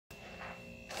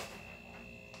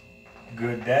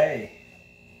Good day.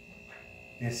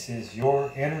 This is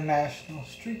your international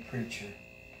street preacher,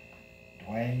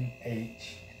 Duane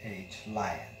H.H.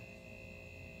 Lyon.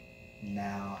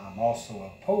 Now, I'm also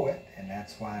a poet, and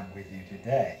that's why I'm with you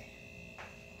today.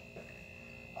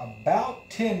 About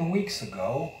 10 weeks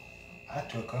ago, I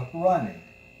took up running,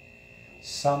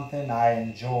 something I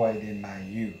enjoyed in my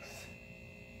youth.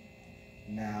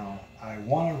 Now, I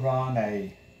want to run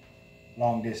a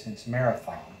long-distance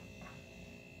marathon.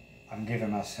 I'm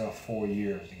giving myself 4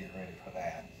 years to get ready for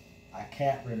that. I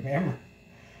can't remember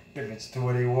if it's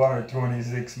 21 or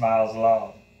 26 miles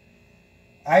long.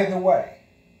 Either way,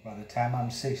 by the time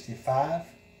I'm 65,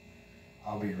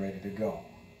 I'll be ready to go.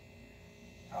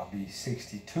 I'll be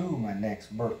 62 my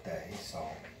next birthday, so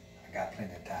I got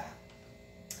plenty of time.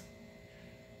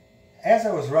 As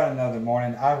I was running the other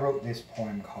morning, I wrote this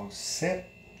poem called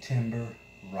September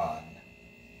Run,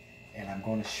 and I'm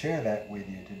going to share that with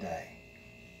you today.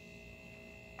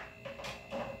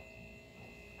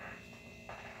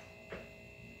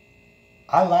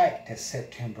 I like to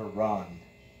September run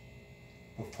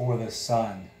before the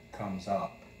sun comes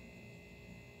up.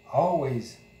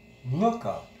 Always look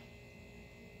up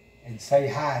and say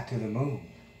hi to the moon.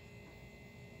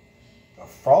 The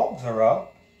frogs are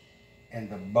up and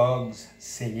the bugs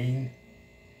singing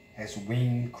as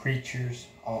winged creatures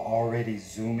are already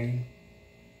zooming.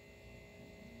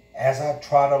 As I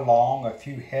trot along, a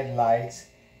few headlights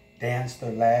dance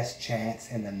their last chance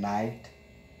in the night.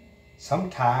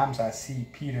 Sometimes I see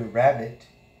Peter Rabbit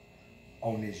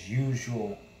on his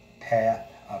usual path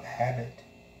of habit.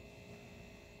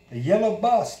 The yellow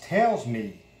bus tells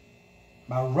me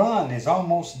my run is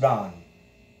almost done,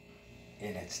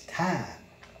 and it's time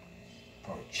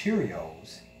for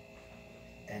Cheerios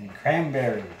and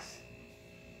cranberries.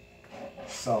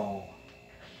 So,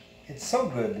 it's so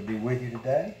good to be with you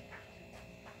today.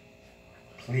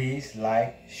 Please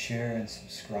like, share, and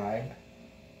subscribe.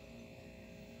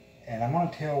 And I'm going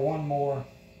to tell one more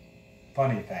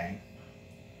funny thing.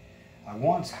 I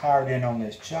once hired in on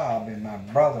this job, and my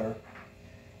brother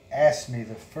asked me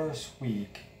the first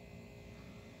week,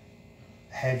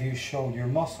 "Have you showed your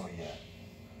muscle yet?"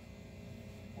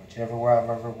 Whichever way I've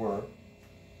ever worked,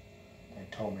 they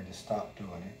told me to stop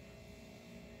doing it.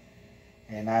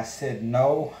 And I said,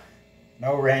 no,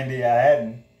 Randy, I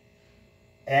hadn't.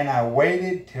 And I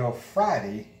waited till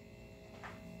Friday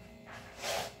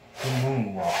to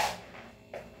moonwalk.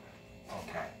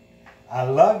 Okay. I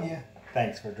love you.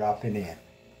 Thanks for dropping in.